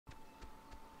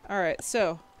Alright,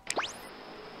 so.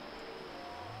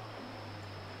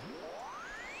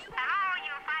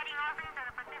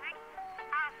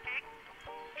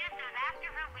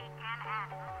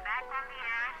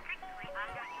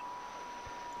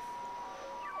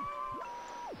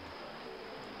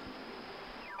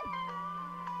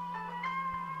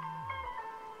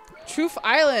 Truth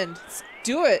Island. Let's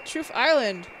do it. Truth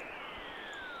Island.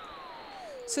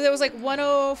 So that was like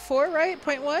 104, right?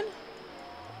 0.1?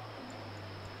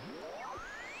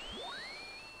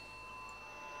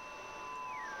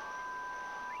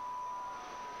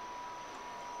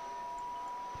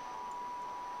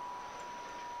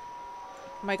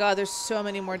 Oh my god, there's so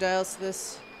many more dials to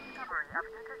this. Discovery of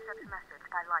intercept message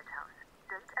by Lighthouse.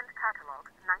 Date and catalog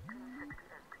 1968.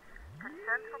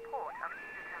 Concerns report of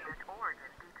indeterminate origin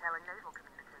detailing naval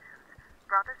communications.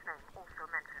 Brother's name also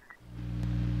mentioned.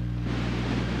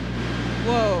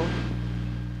 Whoa.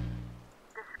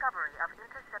 Discovery of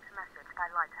intercept message by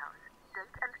Lighthouse.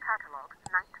 Date and catalog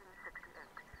 1968.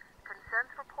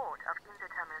 Concerns report of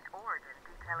indeterminate origin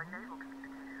detailing naval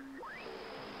communications.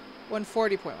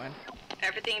 140.1.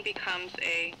 Everything becomes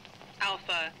a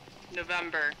Alpha,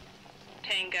 November,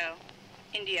 Tango,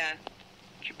 India,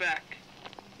 Quebec,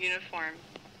 Uniform,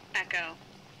 Echo,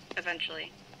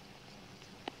 eventually.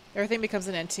 Everything becomes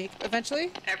an antique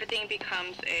eventually? Everything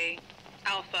becomes a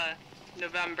Alpha,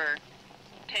 November,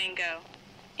 Tango,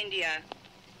 India,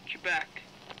 Quebec,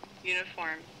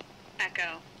 Uniform,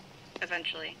 Echo,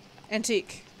 eventually.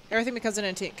 Antique. Everything becomes an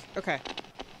antique. Okay.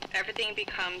 Everything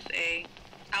becomes a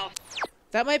Alpha.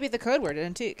 That might be the code word,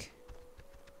 antique.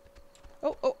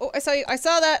 Oh, oh, oh, I saw you. I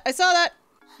saw that. I saw that.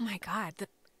 Oh my god,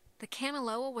 the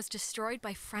Kanaloa was destroyed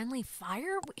by friendly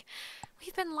fire?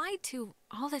 We've been lied to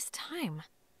all this time.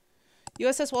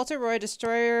 USS Walter Roy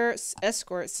destroyer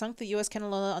escort sunk the U.S.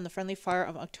 Kanaloa on the friendly fire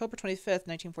on October 25th,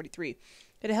 1943.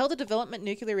 It held a development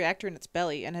nuclear reactor in its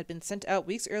belly and had been sent out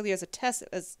weeks earlier as a test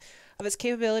of its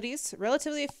capabilities.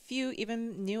 Relatively few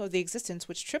even knew of the existence,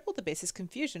 which tripled the base's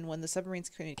confusion when the submarine's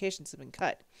communications had been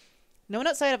cut. No one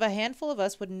outside of a handful of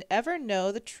us would ever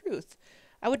know the truth.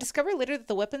 I would discover later that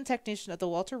the weapon technician of the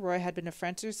Walter Roy had been a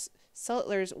Francis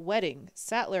Sattler's wedding.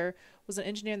 Sattler was an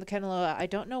engineer in the Kanaloa. I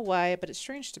don't know why, but it's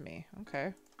strange to me.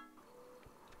 Okay.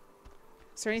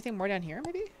 Is there anything more down here,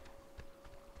 maybe?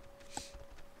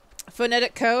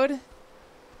 Phonetic code.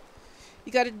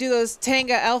 You got to do those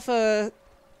Tanga Alpha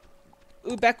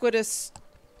ubiquitous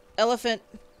elephant.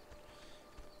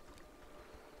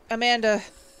 Amanda.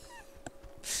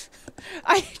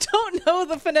 I don't know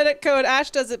the phonetic code.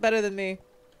 Ash does it better than me.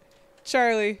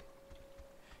 Charlie.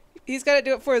 He's got to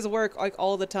do it for his work like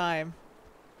all the time.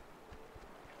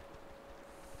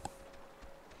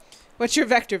 What's your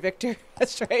vector, Victor?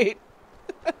 That's right.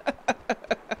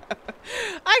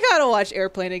 I gotta watch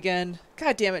Airplane again.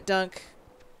 God damn it, Dunk.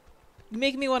 You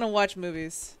make me want to watch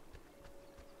movies.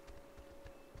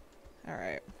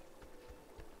 Alright.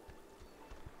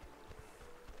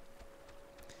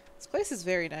 This place is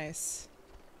very nice.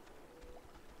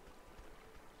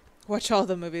 Watch all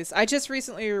the movies. I just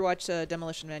recently rewatched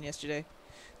Demolition Man yesterday.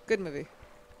 Good movie.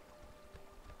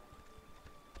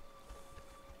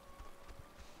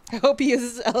 I hope he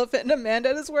uses Elephant and Amanda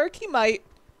at his work. He might.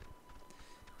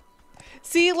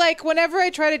 See, like, whenever I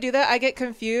try to do that, I get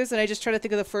confused and I just try to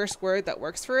think of the first word that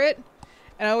works for it.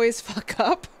 And I always fuck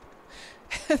up.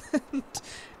 And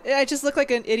I just look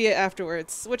like an idiot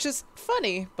afterwards, which is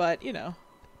funny, but, you know.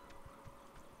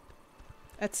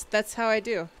 That's how I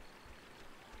do.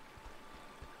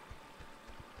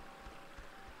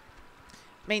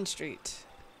 Main Street.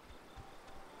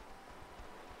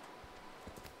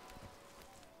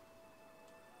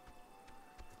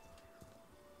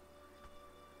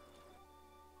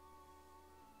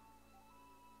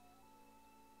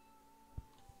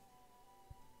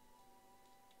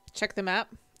 Check the map?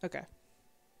 Okay.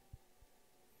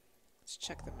 Let's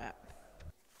check the map.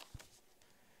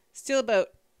 Steal a boat.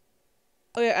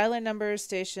 Oh yeah, island number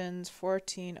stations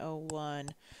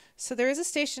 1401. So there is a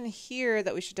station here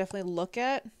that we should definitely look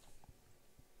at.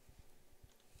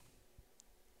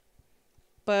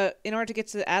 But in order to get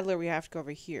to the Adler, we have to go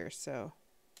over here, so.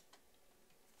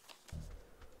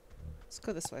 Let's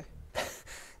go this way.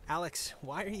 Alex,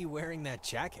 why are you wearing that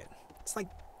jacket? It's like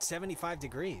 75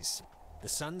 degrees. The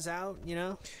sun's out, you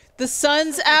know? The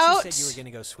sun's out? You said you were going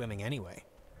to go swimming anyway.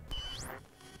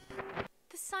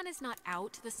 The sun is not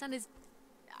out. The sun is...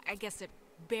 I guess it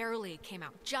barely came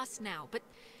out just now. But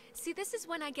see, this is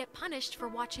when I get punished for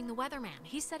watching the weatherman.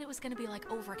 He said it was going to be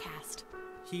like overcast.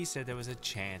 He said there was a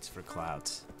chance for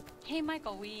clouds. Hey,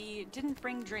 Michael, we didn't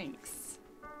bring drinks.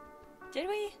 Did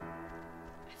we?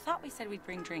 I thought we said we'd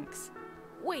bring drinks.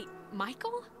 Wait,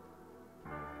 Michael?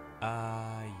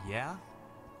 Yeah?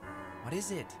 What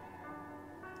is it?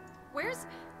 Where's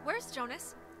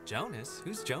Jonas? Jonas?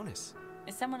 Who's Jonas?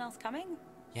 Is someone else coming?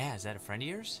 Yeah, is that a friend of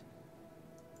yours?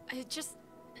 I just...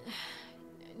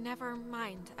 Never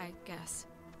mind, I guess.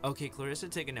 Okay, Clarissa,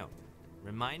 take a note.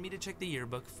 Remind me to check the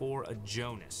yearbook for a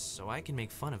Jonas, so I can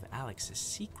make fun of Alex's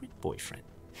secret boyfriend.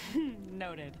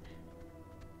 Noted.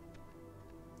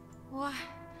 What?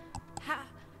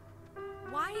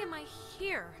 Why am I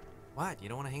here? What, you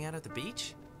don't want to hang out at the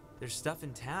beach? There's stuff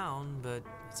in town, but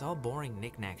it's all boring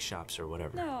knick-knack shops or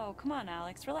whatever. No, come on,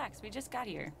 Alex. Relax. We just got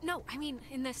here. No, I mean,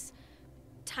 in this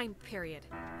time period.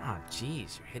 Oh,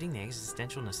 geez, you're hitting the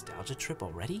existential nostalgia trip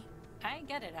already? I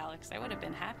get it, Alex. I would have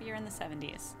been happier in the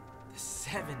 70s. The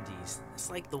 70s? That's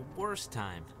like the worst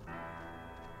time.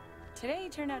 Today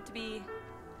turned out to be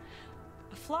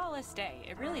a flawless day.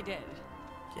 It really did.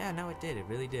 Yeah, no, it did. It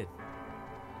really did.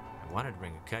 I wanted to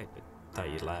bring a kite, but thought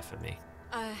you'd laugh at me.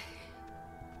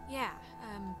 Yeah,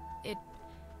 it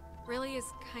really is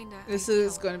kinda... This ideal.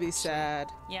 is going to be sad.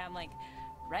 Yeah, I'm like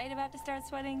right about to start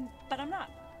sweating, but I'm not.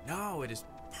 No, it is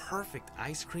perfect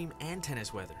ice cream and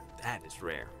tennis weather. That is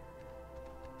rare.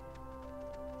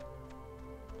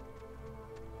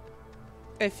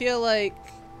 I feel like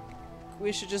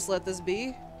we should just let this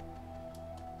be.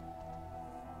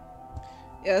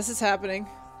 Yeah, this is happening.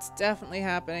 It's definitely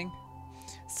happening.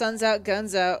 Sun's out,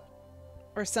 guns out.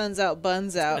 Or sun's out,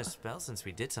 buns out. It's been a spell since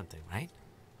we did something, right?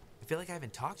 I feel like I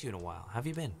haven't talked to you in a while. How have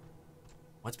you been?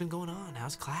 What's been going on?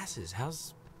 How's classes?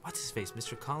 How's... what's-his-face,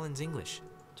 Mr. Collins' English?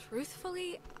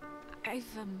 Truthfully, I've...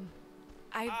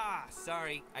 Ah,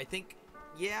 sorry. I think...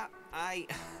 yeah, I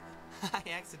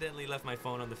accidentally left my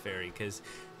phone on the ferry, because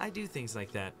I do things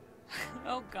like that.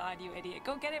 Oh God, you idiot.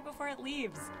 Go get it before it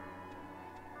leaves.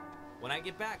 When I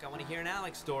get back, I want to hear an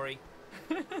Alex story.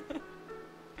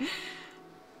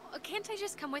 Can't I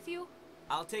just come with you?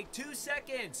 I'll take 2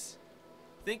 seconds.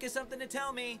 Think of something to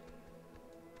tell me.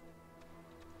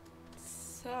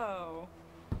 So...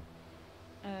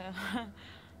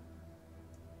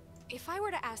 If I were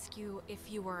to ask you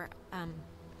if you were,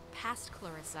 past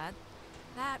Clarissa,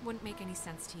 that wouldn't make any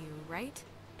sense to you, right?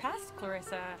 Past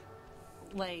Clarissa?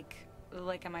 Like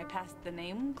am I past the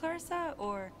name Clarissa,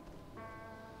 or...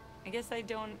 I guess I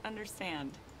don't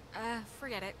understand.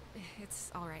 Forget it.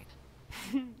 It's alright.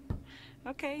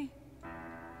 Okay.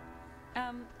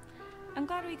 I'm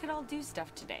glad we could all do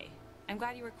stuff today. I'm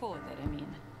glad you were cool with it, I mean.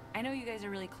 I know you guys are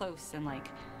really close, and like,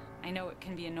 I know it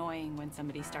can be annoying when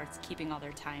somebody starts keeping all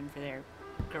their time for their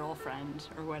girlfriend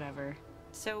or whatever.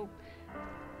 So,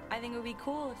 I think it would be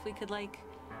cool if we could, like,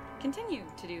 continue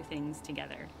to do things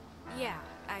together. Yeah,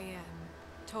 I,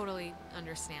 totally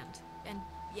understand. And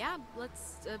yeah,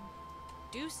 let's,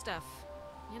 do stuff,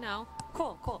 you know.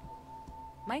 Cool, cool.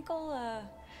 Michael,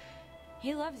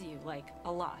 he loves you, like,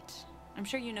 a lot. I'm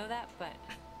sure you know that, but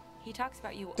he talks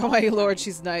about you all Oh my the lord, time.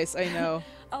 she's nice. I know.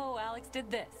 Oh, Alex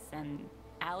did this, and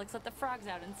Alex let the frogs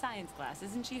out in science class.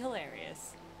 Isn't she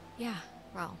hilarious? Yeah,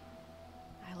 well,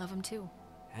 I love him too.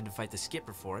 Had to fight the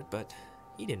skipper for it, but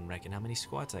he didn't reckon how many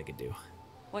squats I could do.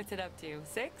 What's it up to,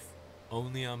 6?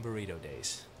 Only on burrito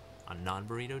days. On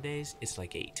non-burrito days, it's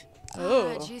like 8.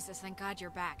 Oh. Jesus, thank God you're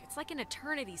back. It's like an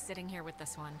eternity sitting here with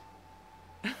this one.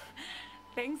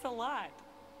 Thanks a lot.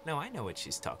 No, I know what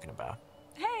she's talking about.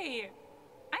 Hey,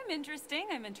 I'm interesting,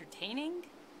 I'm entertaining.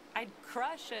 I'd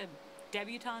crush a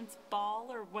debutante's ball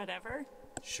or whatever.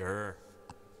 Sure.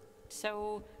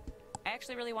 So, I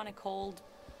actually really want a cold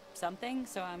something,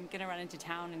 so I'm gonna run into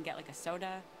town and get like a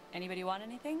soda. Anybody want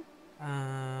anything?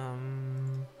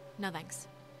 No thanks.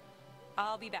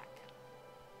 I'll be back.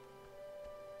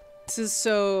 This is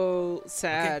so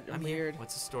sad Okay, and I'm weird. here.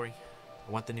 What's the story?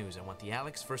 I want the news. I want the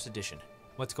Alex first edition.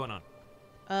 What's going on?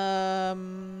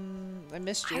 I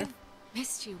missed you. I've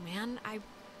missed you, man.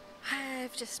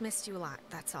 I've just missed you a lot,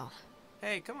 that's all.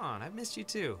 Hey, come on. I've missed you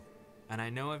too. And I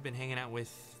know I've been hanging out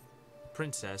with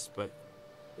Princess, but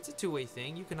it's a two-way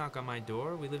thing. You can knock on my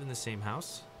door. We live in the same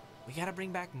house. We gotta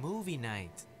bring back movie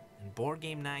night and board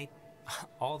game night.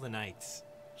 All the nights.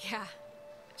 Yeah,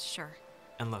 sure.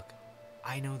 And look,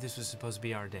 I know this was supposed to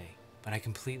be our day, but I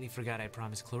completely forgot I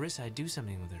promised Clarissa I'd do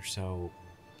something with her, so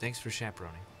thanks for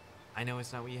chaperoning. I know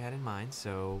it's not what you had in mind,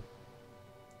 so...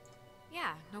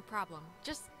 Yeah, no problem.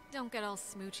 Just don't get all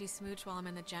smoochy smooch while I'm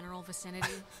in the general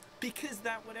vicinity. Because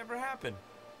that would ever happen.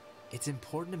 It's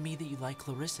important to me that you like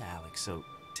Clarissa, Alex, so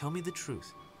tell me the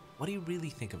truth. What do you really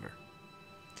think of her?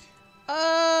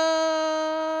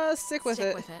 Stick with Stick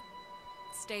it. with it.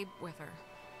 Stay with her.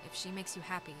 If she makes you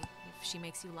happy, if she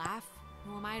makes you laugh,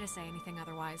 who am I to say anything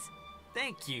otherwise?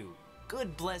 Thank you.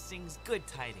 Good blessings, good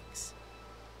tidings.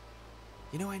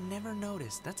 You know, I never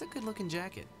noticed. That's a good-looking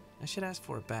jacket. I should ask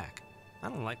for it back. I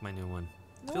don't like my new one.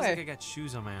 No Feels way. like I got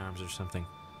shoes on my arms or something.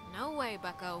 No way,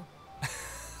 Bucko.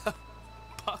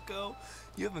 Bucko?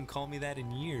 You haven't called me that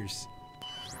in years.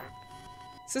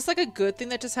 Is this like a good thing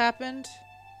that just happened?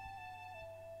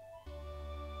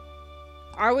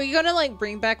 Are we gonna like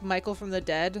bring back Michael from the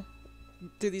dead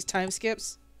through these time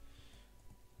skips?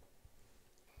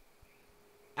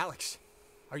 Alex,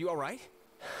 are you all right?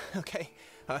 Okay.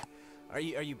 Are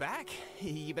you back?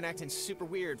 You've been acting super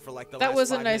weird for like the last That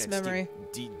was a 5 nice minutes. memory.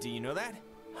 Do you know that?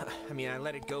 I mean, I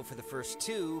let it go for the first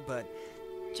 2, but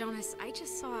Jonas, I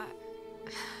just saw...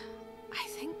 I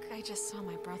think I just saw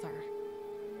my brother.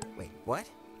 wait, what?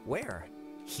 Where?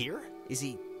 Here? Is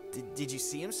he? Did you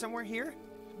see him somewhere here?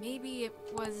 Maybe it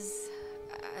was...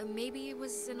 maybe it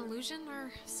was an illusion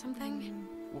or something?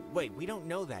 Wait, we don't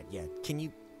know that yet. Can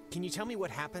you tell me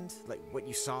what happened? Like what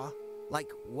you saw? Like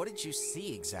what did you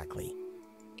see exactly?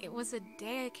 It was a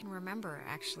day I can remember,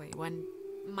 actually, when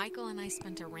Michael and I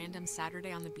spent a random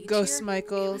Saturday on the beach Ghost here.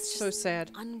 Michael, It was so just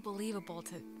sad. unbelievable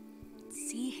to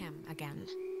see him again.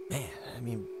 Man, I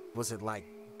mean, was it like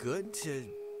good to...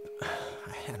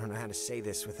 I don't know how to say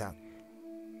this without...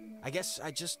 I guess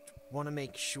I just want to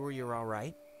make sure you're all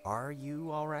right. Are you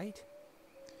all right?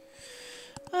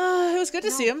 It was good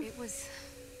to see him. It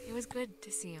was good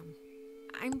to see him.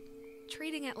 I'm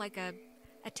treating it like a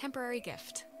temporary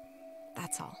gift.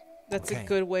 That's all. That's Okay. a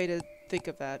good way to think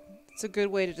of that. It's a good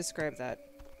way to describe that.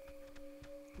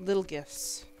 Little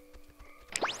gifts.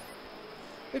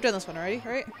 We've done this one already,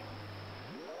 right?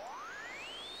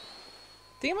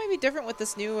 Think it might be different with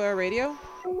this new radio.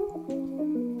 Oh.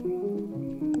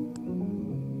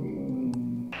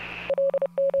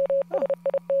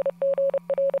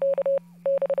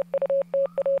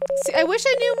 See, I wish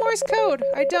I knew Morse code.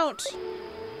 I don't.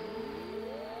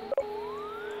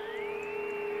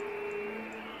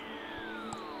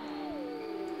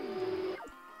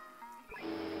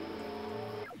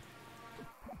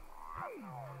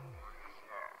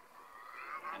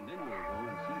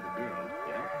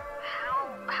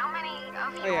 How many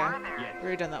of you Oh yeah, are there? we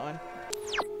already done that one.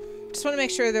 Just want to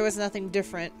make sure there was nothing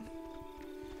different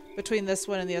between this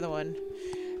one and the other one.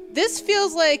 This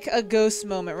feels like a ghost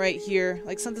moment right here.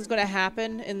 Like something's going to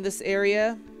happen in this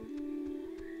area.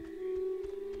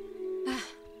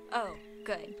 Oh,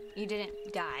 good. You didn't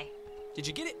die. Did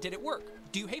you get it? Did it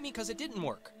work? Do you hate me because it didn't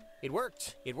work? It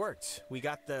worked. It worked. We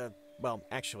got the... Well,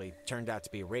 actually, turned out to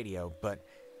be a radio, but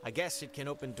I guess it can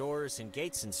open doors and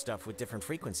gates and stuff with different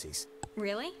frequencies.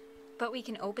 Really? But we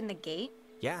can open the gate?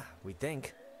 Yeah, we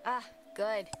think. Ah,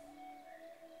 good.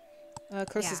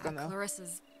 Clarissa's gone though.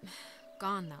 Clarissa's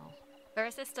gone though.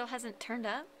 Larissa still hasn't turned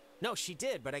up? No, she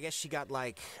did, but I guess she got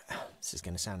like... This is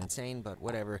gonna sound insane, but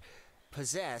whatever.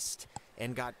 Possessed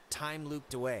and got time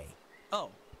looped away. Oh,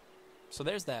 so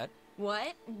there's that.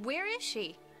 What? Where is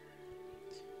she?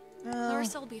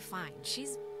 Clarissa will be fine. She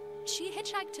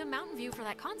hitchhiked to Mountain View for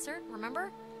that concert,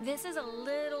 remember? This is a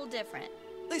little different.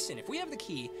 Listen, if we have the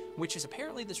key, which is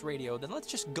apparently this radio, then let's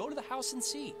just go to the house and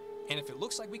see. And if it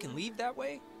looks like we can leave that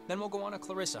way, then we'll go on a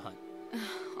Clarissa hunt.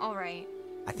 All right.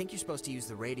 I think you're supposed to use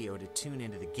the radio to tune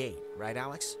into the gate, right,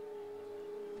 Alex?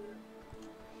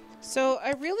 So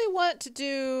I really want to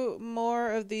do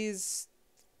more of these.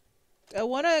 I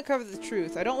want to cover the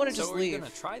truth. I don't want to just So are leave. you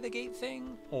gonna try the gate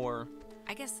thing, or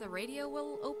I guess the radio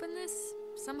will open this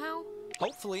somehow?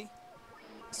 hopefully?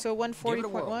 So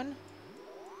 140.1.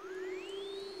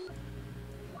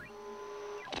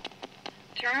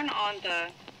 Turn on the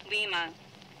Lima,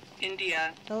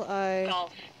 India,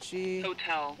 L-I-G-H-T. Golf,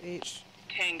 Hotel,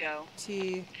 Tango.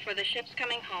 For the ships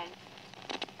coming home.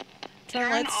 Turn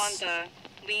Turn lights. on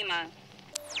the Lima,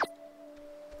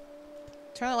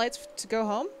 Turn the lights to go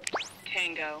home.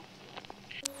 Tango.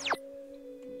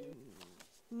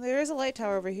 There is a light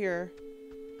tower over here.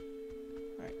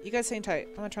 Alright, you guys hang tight.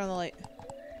 I'm gonna turn on the light.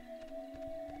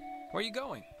 Where are you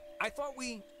going? I thought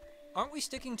aren't we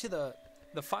sticking to the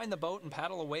find the boat and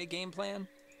paddle away game plan?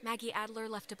 Maggie Adler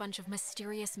left a bunch of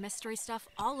mysterious mystery stuff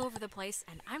all over the place,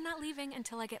 and I'm not leaving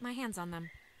until I get my hands on them.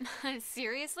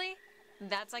 Seriously?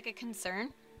 That's like a concern?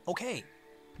 Okay,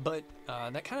 but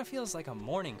that kind of feels like a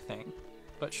morning thing.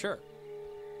 But sure.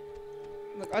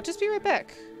 Look, I'll just be right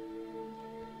back.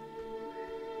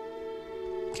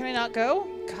 Can I not go?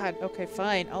 God, okay,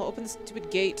 fine. I'll open the stupid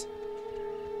gate.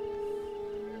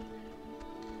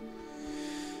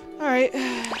 Alright.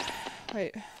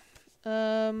 Wait.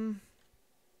 Turn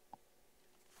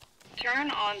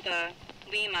on the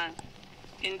Lima,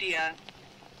 India,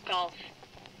 Golf,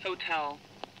 Hotel,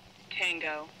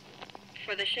 Tango.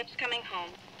 For the ships coming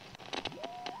home.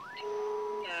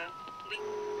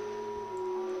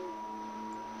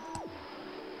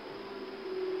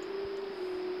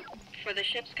 For the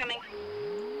ships coming.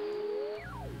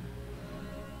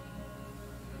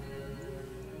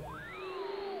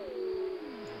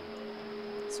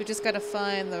 So we just gotta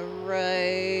find the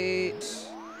right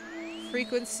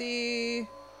frequency.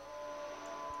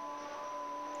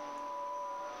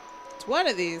 It's one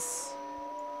of these.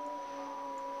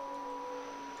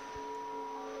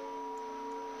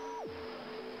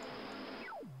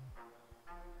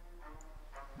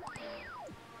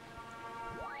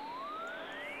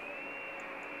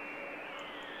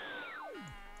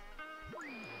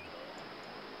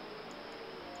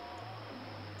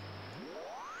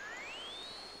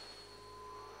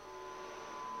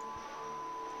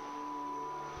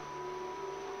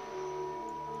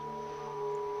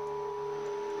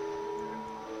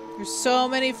 There's so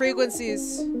many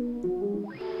frequencies.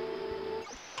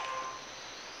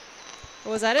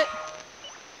 Was that it?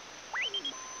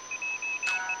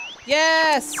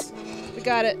 Yes! We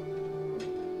got it.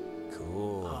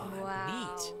 Cool.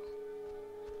 Wow.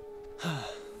 Neat.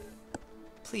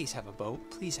 Please have a boat.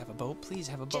 Please have a boat. Please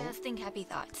have a boat. Just think happy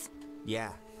thoughts.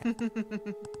 Yeah.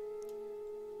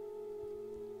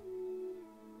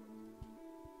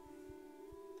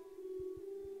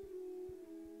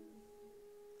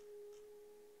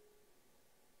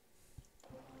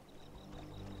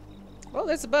 Oh,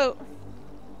 there's a boat.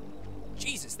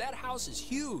 Jesus, that house is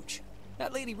huge.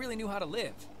 That lady really knew how to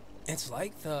live. It's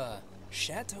like the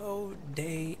Chateau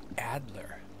de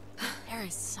Adler. There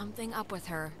is something up with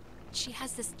her. She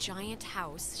has this giant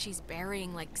house. She's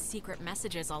burying, like, secret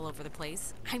messages all over the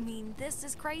place. I mean, this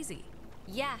is crazy.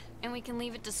 Yeah, and we can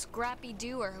leave it to Scrappy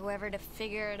Doo or whoever to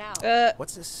figure it out.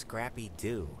 What's a Scrappy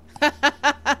do?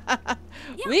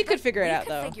 Yeah, we could figure it out, We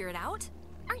though. could figure it out.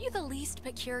 Aren't you the least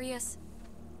bit curious?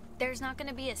 There's not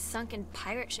gonna be a sunken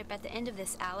pirate ship at the end of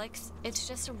this, Alex. It's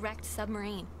just a wrecked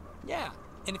submarine. Yeah,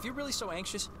 and if you're really so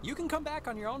anxious, you can come back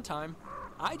on your own time.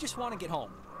 I just want to get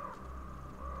home.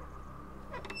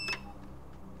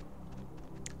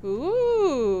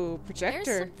 Ooh, projector.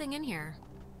 There's something in here.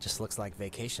 Just looks like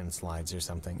vacation slides or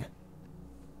something.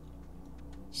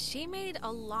 She made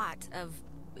a lot of,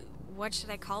 what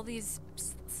should I call these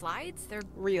slides? They're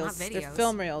Reels. not videos. They're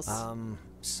film reels.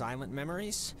 Silent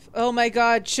memories? Oh my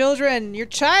god, children! Your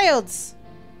child's!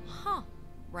 Huh.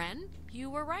 Ren,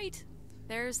 you were right.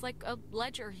 There's like a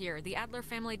ledger here. The Adler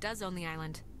family does own the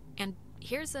island. And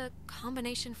here's a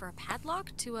combination for a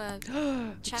padlock to a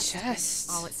chest. Chest.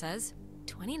 All it says.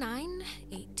 29,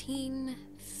 18,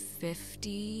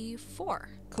 54.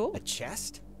 Cool. A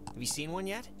chest? Have you seen one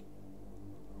yet?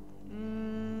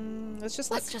 Let's just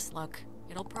look. Let's just look.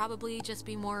 It'll probably just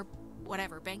be more,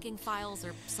 whatever, banking files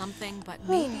or something, but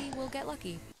maybe we'll get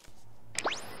lucky.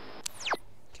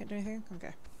 Can't do anything?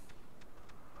 Okay.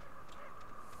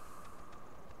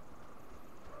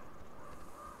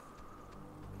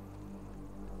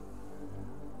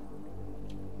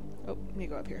 Oh, let me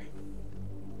go up here.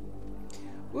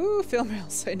 Woo, film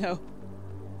reels, I know.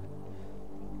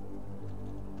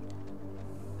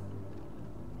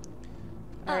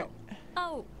 Alright.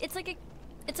 Oh, it's like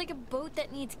a boat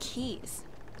that needs keys.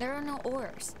 There are no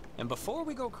oars. And before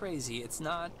we go crazy, it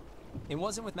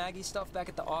wasn't with Maggie's stuff back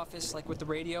at the office, like with the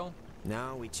radio?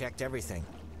 No, we checked everything.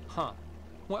 Huh.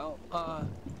 Well,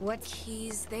 What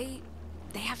keys? They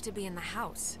have to be in the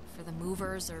house for the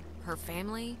movers or her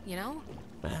family, you know?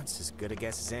 That's as good a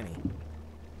guess as any.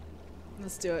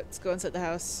 Let's do it. Let's go inside the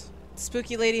house.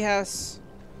 Spooky lady house.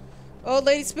 Old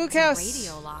lady spook It's a house.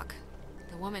 radio lock.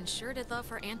 The woman sure did love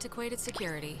her antiquated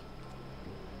security.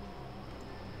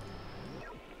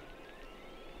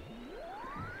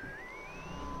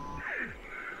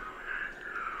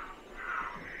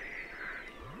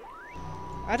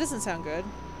 That doesn't sound good.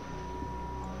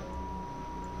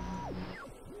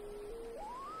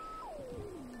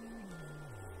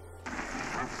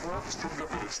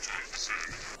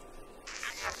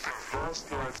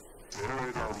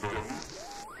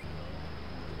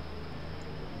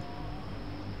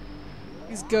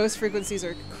 These ghost frequencies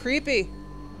are creepy.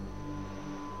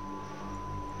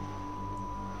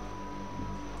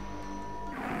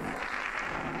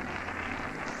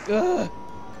 Ugh.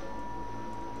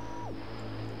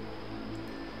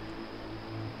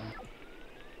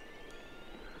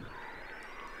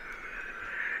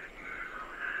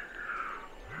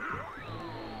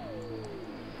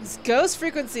 These ghost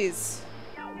frequencies.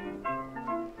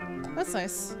 That's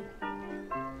nice.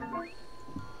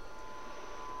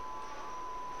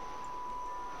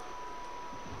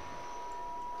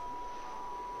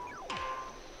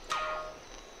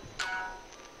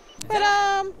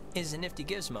 Ta-da! is a nifty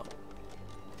gizmo.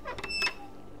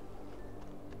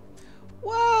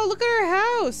 Whoa, look at her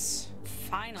house.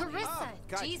 Finally. Carissa, Oh,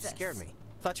 God, Jesus. you scared me.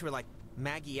 Thought you were like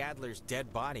Maggie Adler's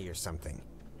dead body or something.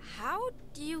 How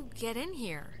do you get in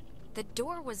here? The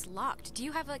door was locked. Do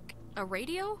you have, like, a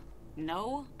radio?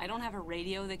 No, I don't have a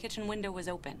radio. The kitchen window was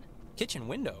open. Kitchen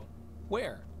window?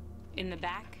 Where? In the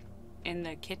back? In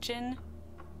the kitchen?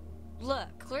 Look,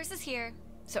 Clarissa's here,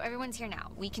 so everyone's here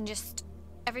now. We can just...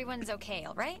 Everyone's okay,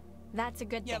 all right? That's a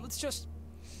good thing. Yeah, let's just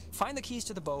find the keys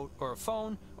to the boat, or a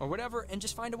phone, or whatever, and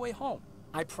just find a way home.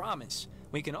 I promise,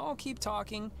 we can all keep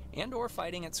talking and or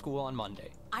fighting at school on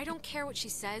Monday. I don't care what she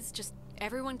says, just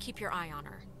everyone keep your eye on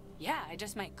her. Yeah, I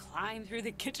just might climb through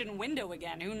the kitchen window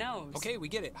again, who knows? Okay, we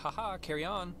get it. Haha, carry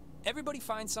on. Everybody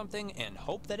find something and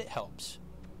hope that it helps.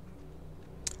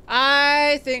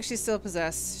 I think she's still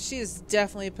possessed. She is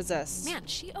definitely possessed. Man,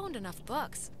 she owned enough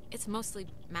books. It's mostly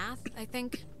math, I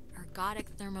think. Ergodic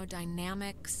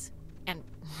thermodynamics. And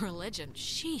religion.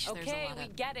 Sheesh, there's a lot of... Okay,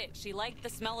 we get it. She liked the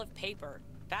smell of paper.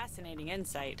 Fascinating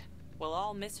insight. We'll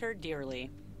all miss her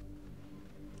dearly.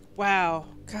 Wow.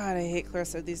 God, I hate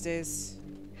Clarissa these days.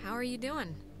 How are you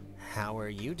doing? How are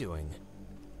you doing?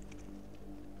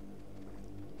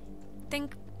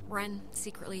 Think Ren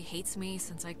secretly hates me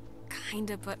since I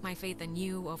kinda put my faith in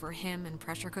you over him in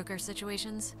pressure cooker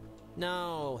situations?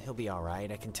 No, he'll be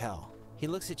alright, I can tell. He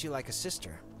looks at you like a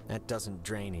sister. That doesn't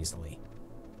drain easily.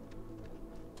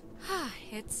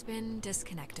 It's been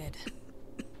disconnected.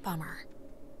 Bummer.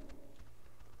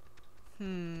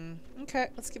 Okay,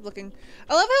 let's keep looking.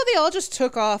 I love how they all just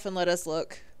took off and let us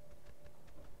look.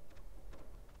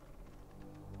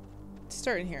 Let's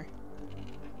start in here.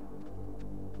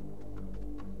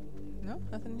 No,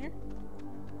 nothing in here.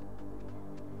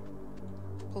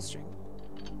 Pull string.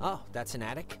 Oh, that's an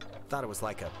attic? Thought it was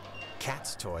like a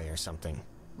cat's toy or something.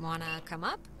 Wanna come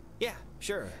up? Yeah,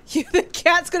 sure. The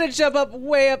cat's gonna jump up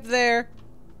way up there.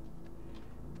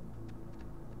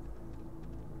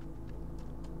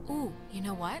 Ooh, you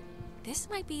know what? This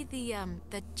might be the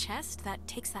chest that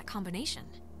takes that combination.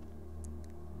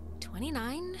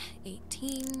 29,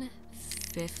 18,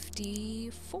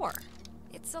 54.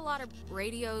 It's a lot of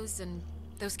radios and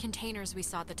those containers we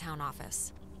saw at the town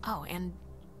office. Oh, and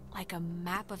like a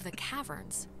map of the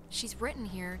caverns. She's written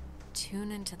here,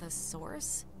 tune into the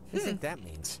source. What do you think that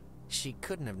means? She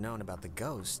couldn't have known about the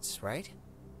ghosts, right?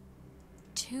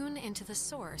 Tune into the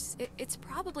source. It's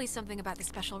probably something about the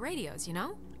special radios, you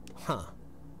know? Huh.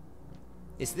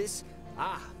 Is this...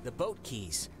 Ah, the boat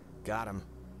keys. Got 'em.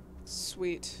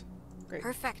 Sweet. Great.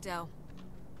 Perfecto.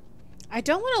 I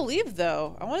don't want to leave,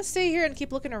 though. I want to stay here and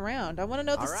keep looking around. I want to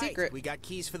know the secret. We got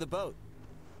keys for the boat.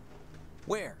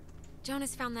 Where?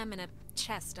 Jonas found them in a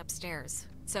chest upstairs.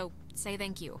 So, say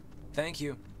thank you. Thank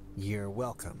you. You're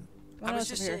welcome. I was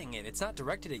just saying it. It's not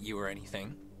directed at you or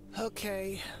anything.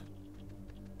 Okay.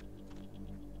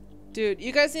 Dude,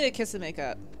 you guys need to kiss and make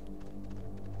up.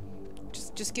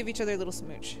 Just give each other a little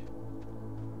smooch.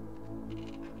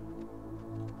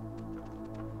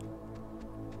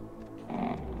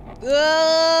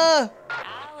 Ugh!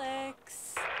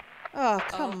 Alex! Oh,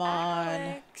 come on.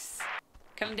 Alex.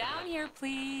 Come down here,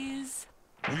 please.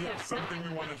 We have something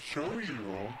we want to show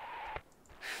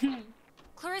you.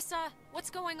 Clarissa, what's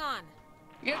going on?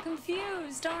 You're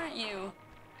confused, aren't you?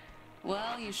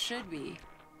 Well, you should be.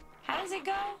 How does it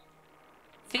go?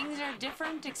 Things are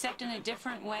different, except in a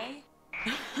different way?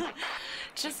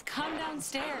 Just come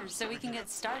downstairs so we can get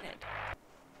started.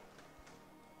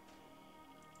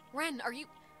 Ren, are you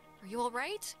all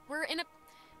right? We're in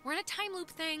a time loop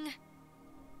thing.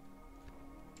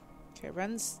 Okay,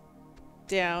 Ren's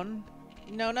down.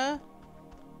 Nona?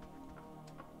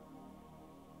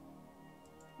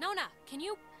 Nona, can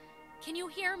you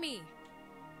hear me?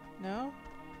 No?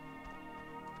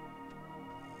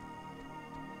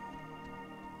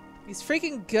 These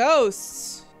freaking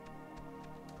ghosts.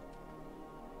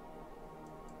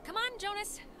 Come on,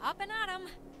 Jonas, up and at 'em.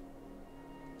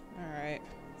 Alright.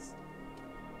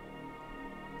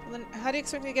 Well then, how do you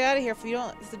expect me to get out of here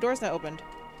if the door's not opened?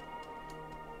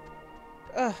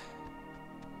 Ugh.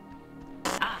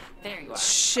 Ah, there you are.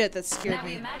 Shit, that scared Now,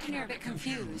 we me. imagine you're a bit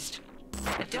confused.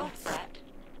 But don't fret.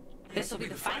 This will be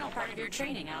the final part of your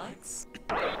training, Alex.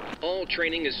 All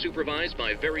training is supervised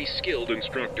by very skilled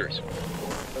instructors.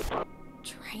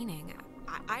 Training?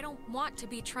 I don't want to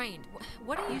be trained.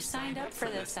 What are You signed up for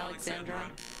this, Alexandra.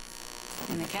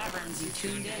 In the caverns, you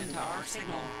tuned in to our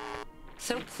signal.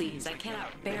 So please, I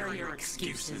cannot bear your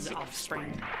excuses,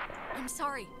 offspring. I'm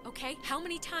sorry, okay? How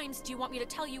many times do you want me to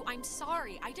tell you I'm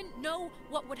sorry? I didn't know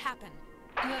what would happen.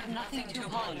 You have nothing to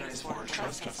apologize for.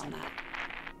 Trust us on that.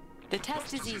 The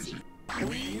test is easy.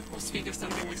 We will speak of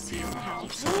something we see in the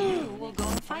house. You will go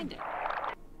and find it.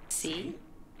 See?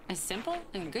 As simple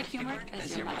and good-humored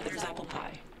as your mother's apple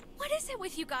pie. What is it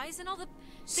with you guys and all the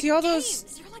See all games.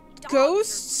 those You're like dogs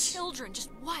ghosts? or children. Just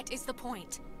what is the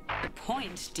point? The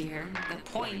point, dear, the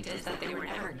point is that they were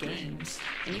never games,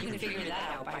 and you can figure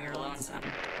that out by your lonesome.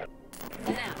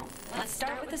 Now, let's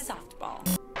start with the softball.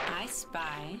 I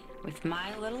spy, with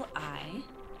my little eye,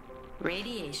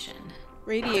 radiation.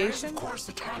 Radiation? Of course,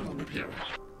 the time limit here.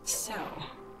 So,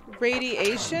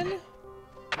 Radiation?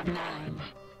 9,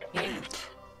 8,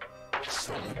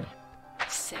 7,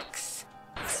 6.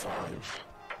 5.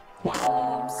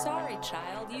 Oh, I'm sorry,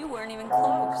 child. You weren't even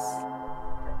close.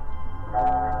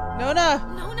 Nona!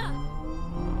 Nona!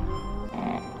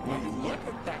 Look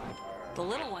at that. The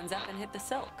little one's up and hit the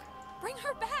silk. Bring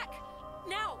her back!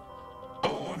 Now!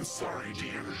 Oh, I'm sorry,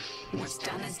 dear. What's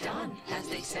done is done, as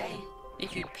they say.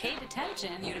 If you'd paid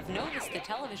attention, you'd have noticed the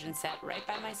television set right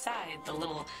by my side, the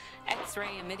little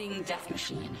X-ray emitting death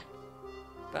machine.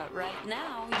 But right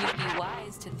now, you'd be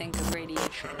wise to think of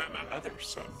radiation. In another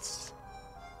sense.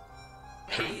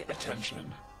 Pay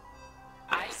attention.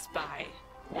 I spy.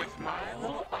 With my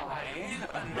little eye,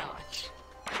 A notch.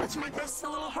 let's make this a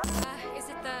little hard. Is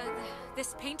it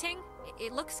this painting?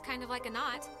 It looks kind of like a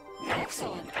knot.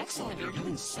 Excellent, excellent. You're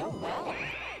doing so well.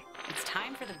 It's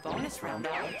time for the bonus round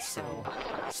out, so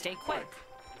stay quick.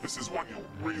 This is one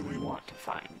you'll really want to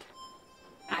find.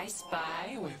 I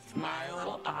spy with my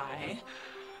little eye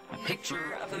a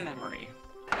picture of a memory.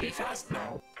 Be fast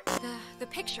now. The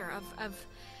picture of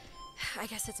I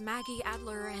guess it's Maggie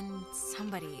Adler and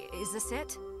somebody. Is this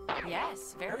it?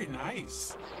 Yes, very. Very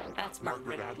nice. That's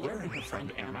Margaret Adler and her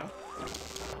friend Anna.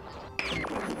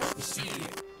 See,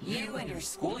 you and your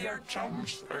schoolyard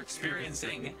chums are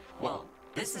experiencing, well,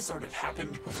 this has sort of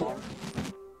happened before.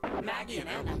 Maggie and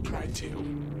Anna tried to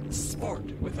sport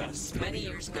with us many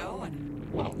years ago,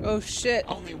 and, well, Oh shit.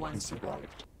 only one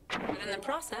survived. But in the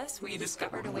process, we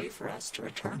discovered a way for us to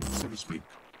return. So to speak.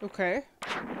 Okay.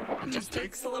 It just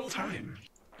takes a little time.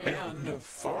 And a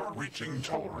far-reaching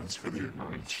tolerance for the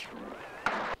ignorant.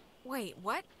 Wait,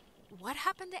 what? What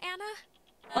happened to Anna?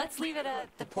 Let's leave it at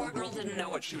the poor girl didn't know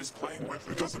what she was Playing with,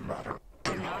 it doesn't matter.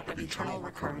 They're not an eternal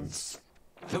recurrence.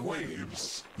 The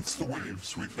waves. It's the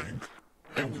waves, we think.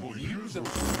 And we will use those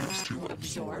waves to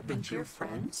absorb into your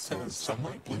friends as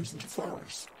sunlight blooms into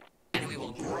flowers. and we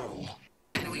will grow,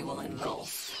 and we will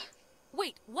engulf.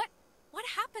 Wait, what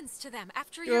happens to them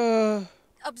after you're Uh,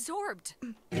 absorbed?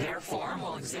 Their form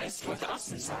will exist with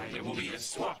us inside. It will be a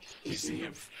swap, you see,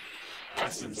 of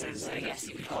essences, I guess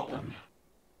you could call them.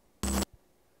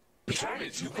 We tried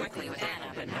it too quickly with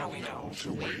Anna, but now we know.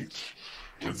 To wait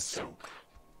and soak.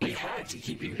 We had to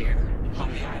keep you here,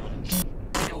 on the island.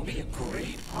 It will be a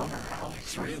great honor,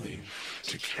 Alex, really,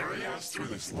 To carry us through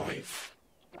this life.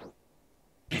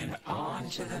 and on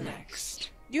to the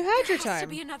next. you had your There has to time.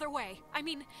 be another way. I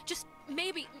mean, just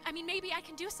maybe. I mean, maybe I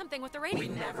can do something with the radio. We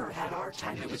never had our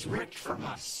time. It was ripped from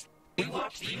us. We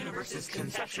watched the universe's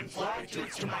conception fly to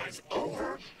its demise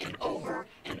over and over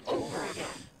and over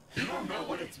again. You don't know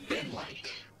what it's been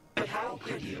like. But how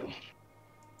could you?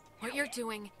 What you're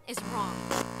doing is wrong,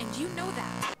 and you know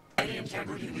that. The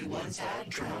integrity we once had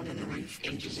drowned in the reef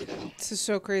ages ago. This is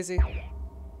so crazy.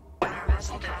 When our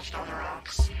vessel touched on the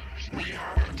rocks, we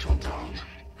had until dawn.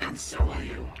 And so will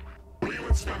you. We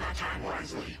would spend our time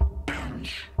wisely. And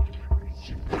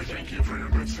we thank you for your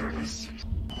good service.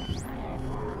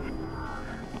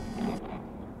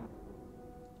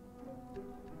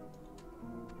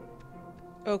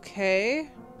 Okay.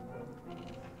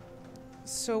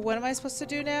 So what am I supposed to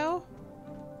do now?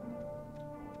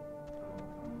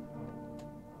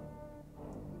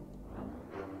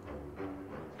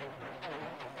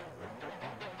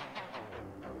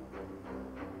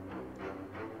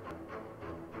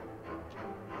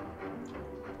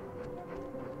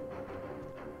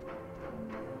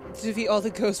 Defeat all the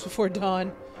ghosts before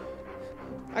dawn.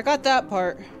 I got that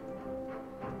part.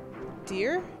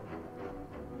 Dear?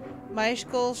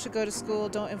 Michael should go to school.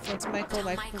 Don't influence Michael.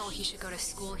 Tell Michael he should go to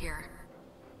school here.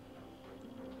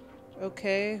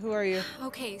 Okay, who are you?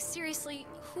 Okay, seriously,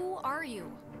 who are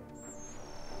you?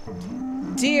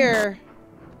 Dear.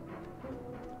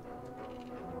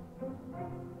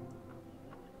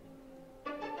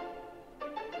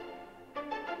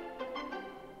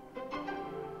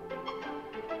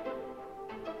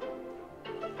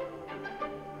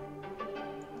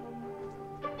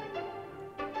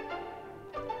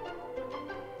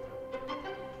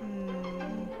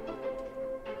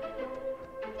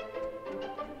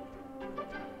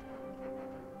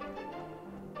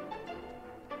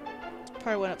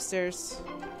 Probably went upstairs.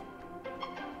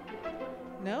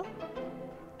 No?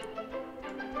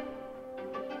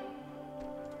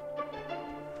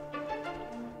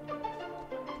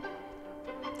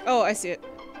 Oh, I see it.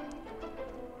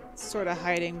 sort of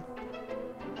hiding.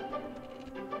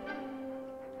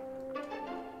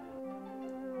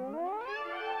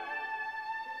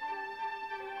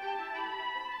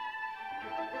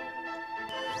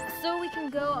 So we can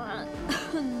go on.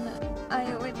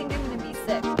 I think I'm gonna be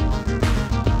sick.